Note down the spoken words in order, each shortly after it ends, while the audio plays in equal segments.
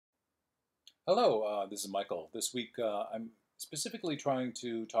Hello, this is Michael. This week I'm specifically trying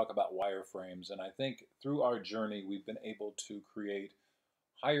to talk about wireframes, and I think through our journey we've been able to create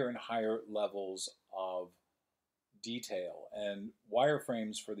higher and higher levels of detail. And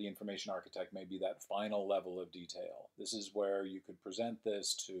wireframes for the information architect may be that final level of detail. This is where you could present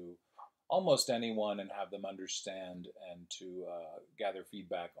this to almost anyone and have them understand and to gather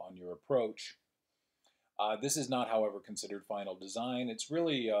feedback on your approach. This is not, however, considered final design. It's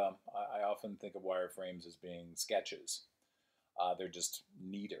really, I often think of wireframes as being sketches. They're just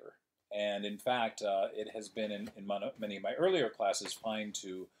neater. And in fact, it has been in many of my earlier classes fine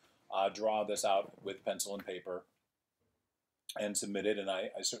to draw this out with pencil and paper and submit it, and I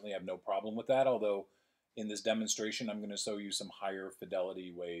certainly have no problem with that, although in this demonstration I'm going to show you some higher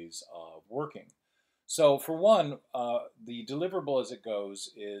fidelity ways of working. So for one, the deliverable as it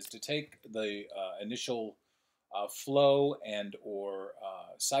goes is to take the initial flow and or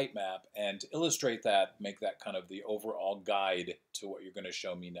sitemap and to illustrate that, make that kind of the overall guide to what you're going to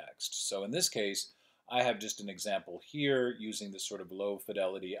show me next. So in this case, I have just an example here using this sort of low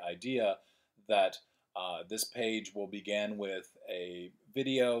fidelity idea that this page will begin with a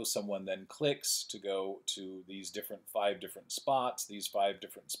video. Someone then clicks to go to these five different spots. These 5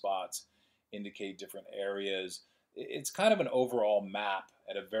 different spots indicate different areas. It's kind of an overall map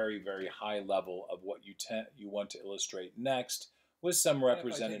at a very, very high level of what you want to illustrate next with some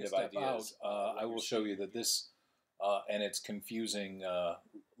representative ideas. I will show you that this and its confusing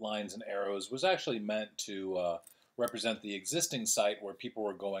lines and arrows was actually meant to represent the existing site where people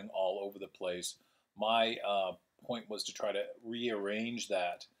were going all over the place. My point was to try to rearrange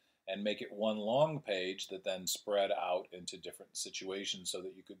that and make it one long page that then spread out into different situations so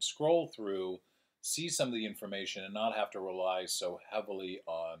that you could scroll through, see some of the information, and not have to rely so heavily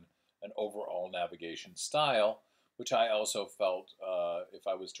on an overall navigation style, which I also felt if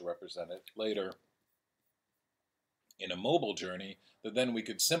I was to represent it later in a mobile journey, that then we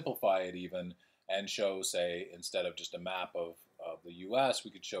could simplify it even and show, say, instead of just a map of the US,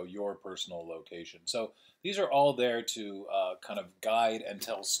 we could show your personal location. So these are all there to kind of guide and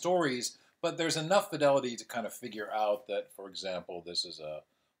tell stories, but there's enough fidelity to kind of figure out that, for example, this is a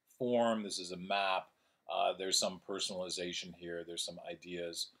form, this is a map, there's some personalization here, there's some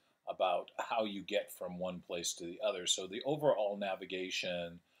ideas about how you get from one place to the other. So the overall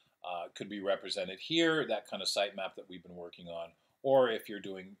navigation could be represented here, that kind of sitemap that we've been working on, or if you're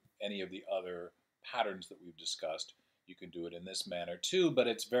doing any of the other patterns that we've discussed, you can do it in this manner too, but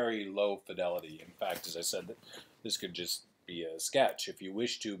it's very low fidelity. In fact, as I said, this could just be a sketch if you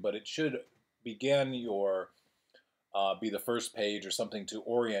wish to, but it should begin your, be the first page or something to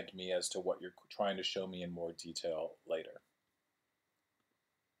orient me as to what you're trying to show me in more detail later.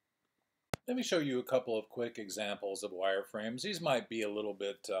 Let me show you a couple of quick examples of wireframes. These might be a little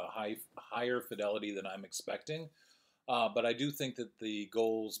bit higher fidelity than I'm expecting, but I do think that the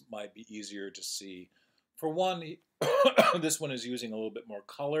goals might be easier to see. For one, this one is using a little bit more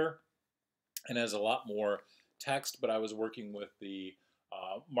color and has a lot more text, but I was working with the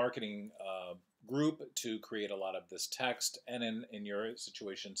marketing group to create a lot of this text, and in your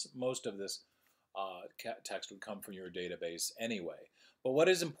situations, most of this text would come from your database anyway. But what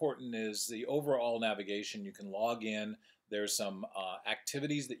is important is the overall navigation. You can log in. There's some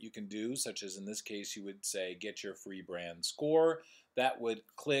activities that you can do, such as in this case, you would say, get your free brand score. That would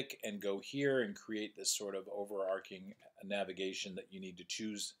click and go here and create this sort of overarching navigation that you need to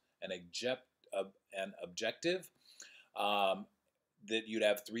choose an objective. That you'd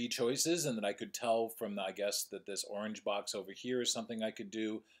have 3 choices, and that I could tell from, I guess, that this orange box over here is something I could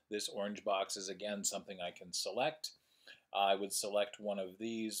do. This orange box is, again, something I can select. I would select one of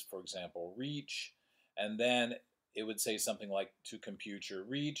these, for example, reach, and then it would say something like, to compute your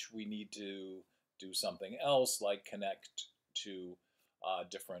reach, we need to do something else like connect to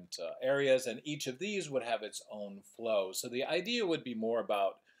different areas, and each of these would have its own flow. So the idea would be more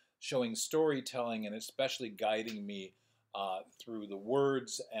about showing storytelling and especially guiding me through the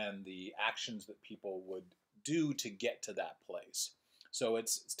words and the actions that people would do to get to that place. So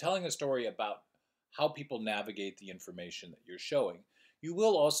it's telling a story about how people navigate the information that you're showing. You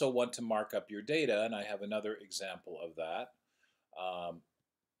will also want to mark up your data, and I have another example of that.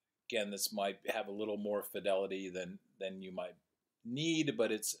 Again, this might have a little more fidelity than you might need,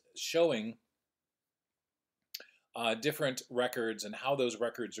 but it's showing different records and how those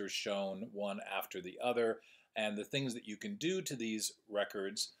records are shown one after the other, and the things that you can do to these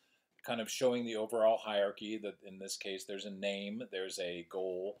records, kind of showing the overall hierarchy. That in this case, there's a name, there's a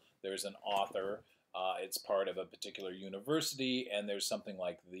goal, there's an author, it's part of a particular university, and there's something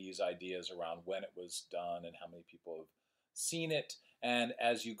like these ideas around when it was done and how many people have seen it, And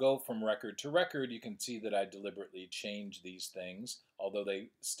as you go from record to record, you can see that I deliberately change these things, although they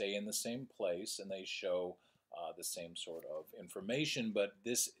stay in the same place and they show the same sort of information. But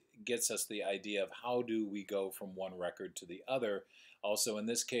this gets us the idea of how do we go from one record to the other. Also, in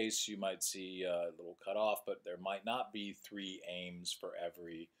this case, you might see a little cutoff, but there might not be 3 aims for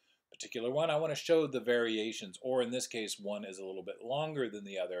every particular one. I want to show the variations, or in this case, one is a little bit longer than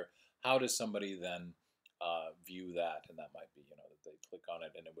the other. How does somebody then view that? And that might be, that they click on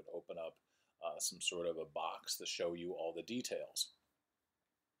it and it would open up some sort of a box to show you all the details.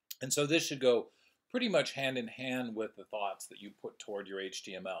 And so this should go pretty much hand in hand with the thoughts that you put toward your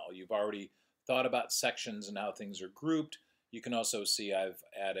HTML. You've already thought about sections and how things are grouped. You can also see I've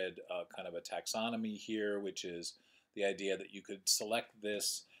added kind of a taxonomy here, which is the idea that you could select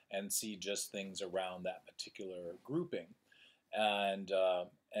this and see just things around that particular grouping. And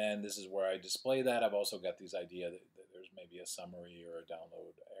this is where I display that. I've also got this idea that there's maybe a summary or a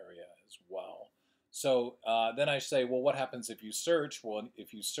download area as well. So then I say, well, what happens if you search? Well,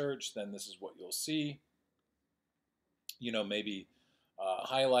 if you search, then this is what you'll see. Maybe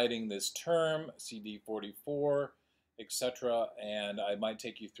highlighting this term, CD44, etc. And I might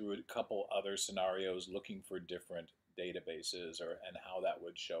take you through a couple other scenarios looking for different databases and how that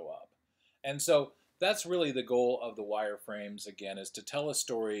would show up. And so that's really the goal of the wireframes, again, is to tell a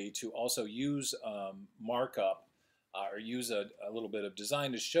story, to also use markup or use a little bit of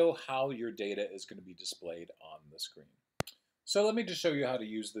design to show how your data is going to be displayed on the screen. So let me just show you how to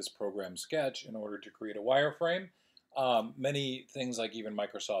use this program Sketch in order to create a wireframe. Many things like even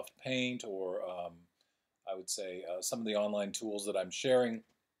Microsoft Paint or I would say some of the online tools that I'm sharing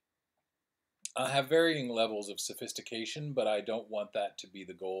have varying levels of sophistication, but I don't want that to be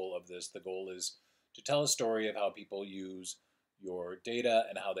the goal of this. The goal is to tell a story of how people use your data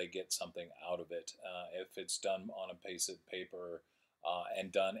and how they get something out of it. If it's done on a piece of paper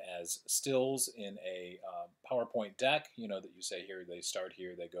and done as stills in a PowerPoint deck, that you say here, they start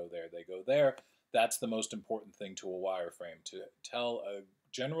here, they go there, that's the most important thing to a wireframe, to tell a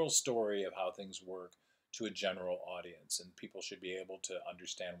general story of how things work to a general audience, and people should be able to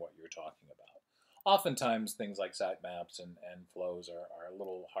understand what you're talking about. Oftentimes things like sitemaps and flows are a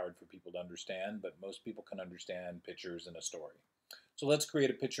little hard for people to understand, but most people can understand pictures and a story. So let's create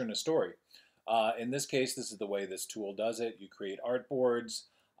a picture and a story. In this case, this is the way this tool does it. You create artboards.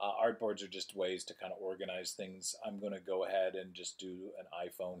 Artboards are just ways to kind of organize things. I'm going to go ahead and just do an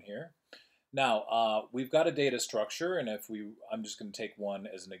iPhone here. Now, we've got a data structure, and I'm just going to take one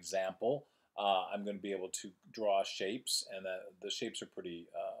as an example. I'm going to be able to draw shapes, and the shapes are pretty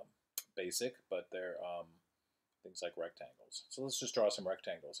basic, but they're things like rectangles. So let's just draw some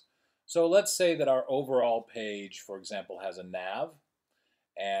rectangles. So let's say that our overall page, for example, has a nav,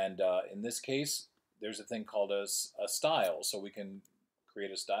 and in this case, there's a thing called a style. So we can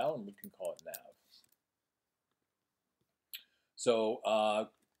create a style, and we can call it nav. So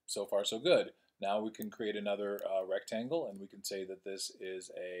so far so good. Now we can create another rectangle, and we can say that this is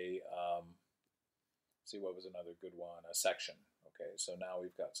a see, what was another good one? A section. Okay, so now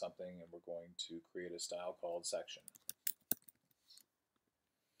we've got something, and we're going to create a style called section.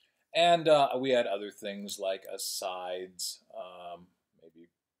 And we had other things like a sides. Maybe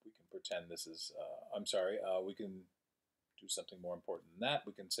we can pretend this is, I'm sorry, we can do something more important than that.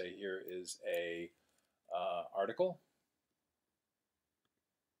 We can say here is a article.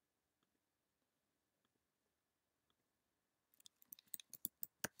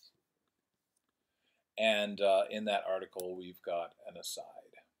 And in that article, we've got an aside.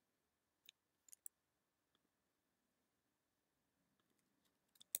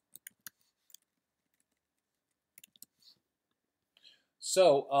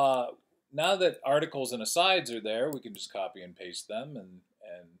 So now that articles and asides are there, we can just copy and paste them and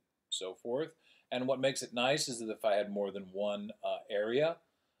so forth. And what makes it nice is that if I had more than one area,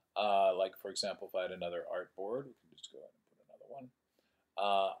 like for example, if I had another artboard, we can just go ahead and put another one.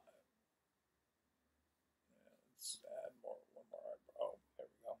 Let's add one more artboard. Oh, there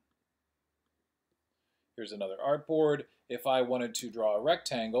we go. Here's another artboard. If I wanted to draw a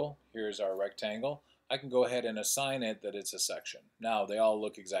rectangle, here's our rectangle. I can go ahead and assign it that it's a section. Now, they all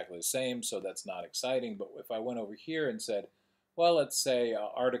look exactly the same, so that's not exciting. But if I went over here and said, well, let's say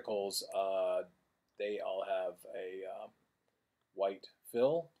articles, they all have a white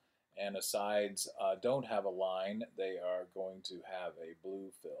fill, and asides don't have a line. They are going to have a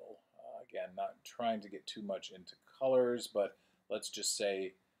blue fill. Again, not trying to get too much into colors, but let's just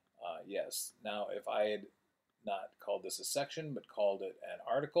say yes. Now, if I had not called this a section, but called it an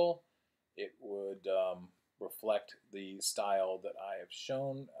article, it would reflect the style that I have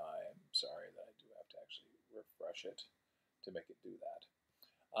shown. I'm sorry that I do have to actually refresh it. to make it do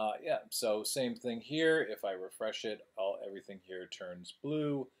that. Yeah, so same thing here. If I refresh it, everything here turns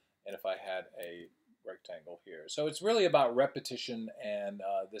blue, and if I had a rectangle here. So it's really about repetition, and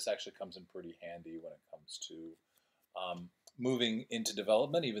this actually comes in pretty handy when it comes to moving into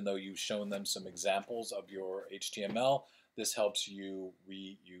development. Even though you've shown them some examples of your HTML, this helps you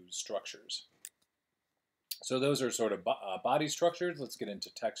reuse structures. So those are sort of body structures. Let's get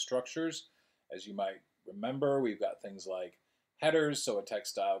into text structures. As you might remember, we've got things like headers. So a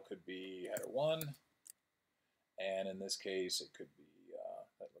text style could be header 1. And in this case, it could be,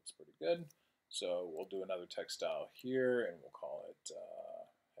 that looks pretty good. So we'll do another text style here, and we'll call it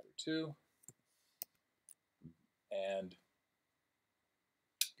header 2. And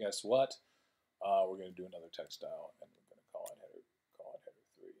guess what? We're going to do another text style, and we're going to call it header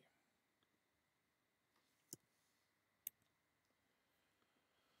 3.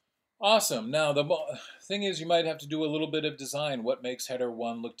 Awesome. Now the thing is, you might have to do a little bit of design. What makes header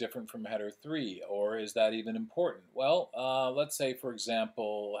 1 look different from header 3, or is that even important? Well, let's say, for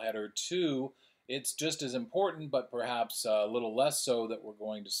example, header 2. It's just as important, but perhaps a little less so, that we're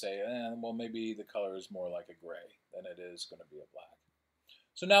going to say, well, maybe the color is more like a gray than it is going to be a black.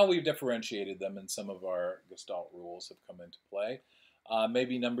 So now we've differentiated them, and some of our Gestalt rules have come into play.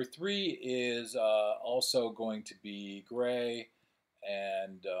 Maybe number 3 is also going to be gray,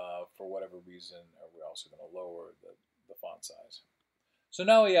 and for whatever reason, we're also going to lower the font size. So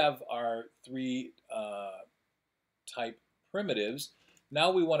now we have our 3 type primitives.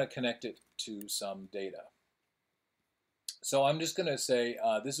 Now we want to connect it to some data. So I'm just going to say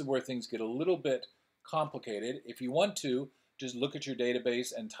this is where things get a little bit complicated. If you want to, just look at your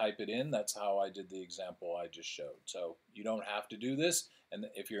database and type it in. That's how I did the example I just showed. So you don't have to do this. And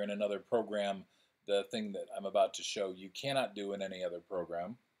if you're in another program, the thing that I'm about to show you cannot do in any other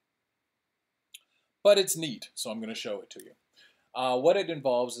program. But it's neat, so I'm going to show it to you. What it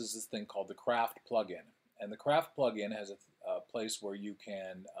involves is this thing called the Craft plugin. And the Craft plugin has a place where you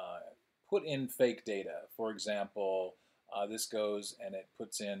can put in fake data. For example, this goes and it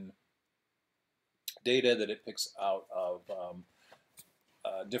puts in data that it picks out of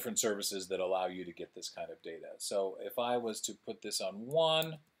different services that allow you to get this kind of data. So if I was to put this on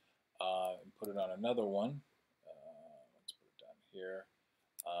one and put it on another one, let's put it down here,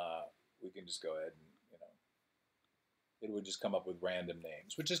 we can just go ahead and, it would just come up with random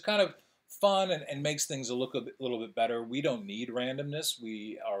names, which is kind of fun and makes things look a little bit better. We don't need randomness.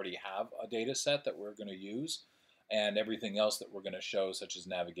 We already have a data set that we're going to use, and everything else that we're going to show, such as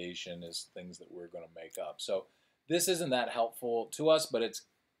navigation, is things that we're going to make up. So this isn't that helpful to us, but it's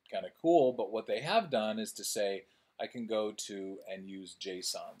kind of cool. But what they have done is to say, I can go to and use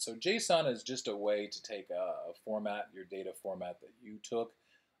JSON. So JSON is just a way to take a format, your data format that you took,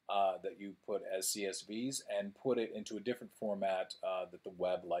 that you put as CSVs, and put it into a different format that the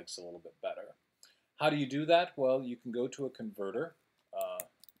web likes a little bit better. How do you do that? Well, you can go to a converter.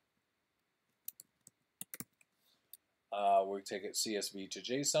 We take it CSV to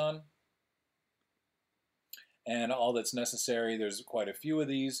JSON. And all that's necessary, there's quite a few of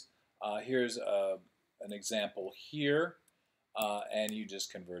these. Here's an example here, and you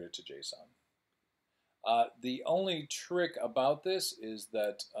just convert it to JSON. The only trick about this is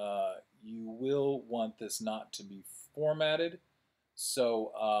that you will want this not to be formatted.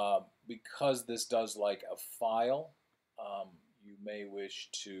 So because this does like a file, you may wish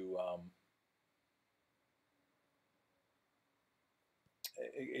to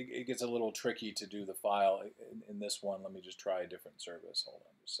it gets a little tricky to do the file in this one. Let me just try a different service. Hold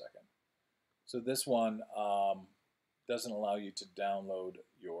on just a second. So this one doesn't allow you to download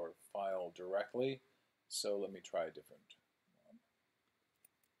your file directly. So let me try a different one.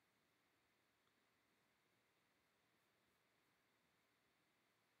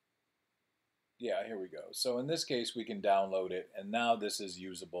 Yeah, here we go. So in this case, we can download it, and now this is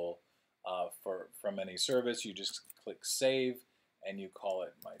usable from any service. You just click Save, and you call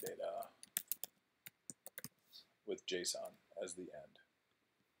it My Data with JSON as the end.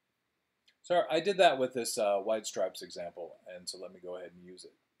 So I did that with this White Stripes example, and so let me go ahead and use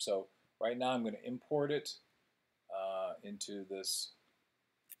it. So right now I'm going to import it into this.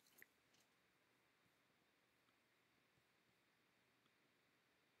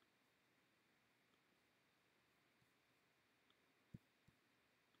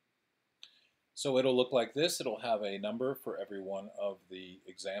 So it'll look like this. It'll have a number for every one of the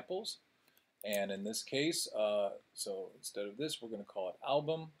examples. And in this case, so instead of this, we're going to call it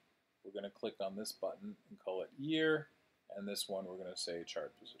album. We're going to click on this button and call it year. And this one, we're going to say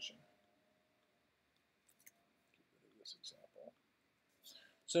chart position. Get rid of this example.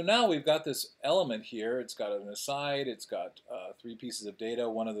 So now we've got this element here. It's got an aside. It's got 3 pieces of data.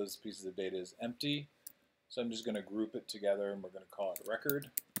 One of those pieces of data is empty. So I'm just going to group it together, and we're going to call it record.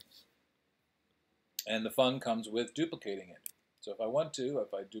 And the fun comes with duplicating it. So if I want to,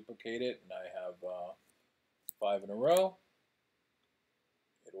 if I duplicate it and I have 5 in a row,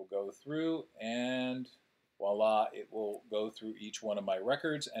 it will go through, and voila, it will go through each one of my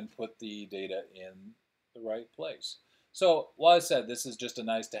records and put the data in the right place. So, while I said this is just a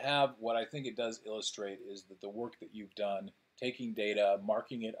nice to have, what I think it does illustrate is that the work that you've done, taking data,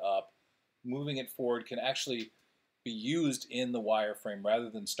 marking it up, moving it forward, can actually be used in the wireframe rather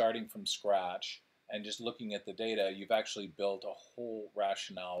than starting from scratch and just looking at the data. You've actually built a whole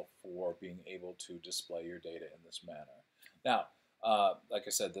rationale for being able to display your data in this manner. Now, like I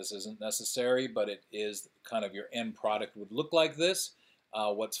said, this isn't necessary, but it is kind of your end product would look like this.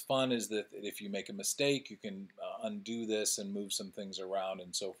 What's fun is that if you make a mistake, you can undo this and move some things around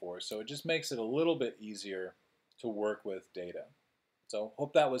and so forth. So it just makes it a little bit easier to work with data. So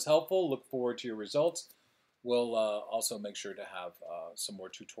hope that was helpful. Look forward to your results. We'll also make sure to have some more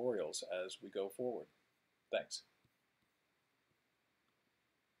tutorials as we go forward. Thanks.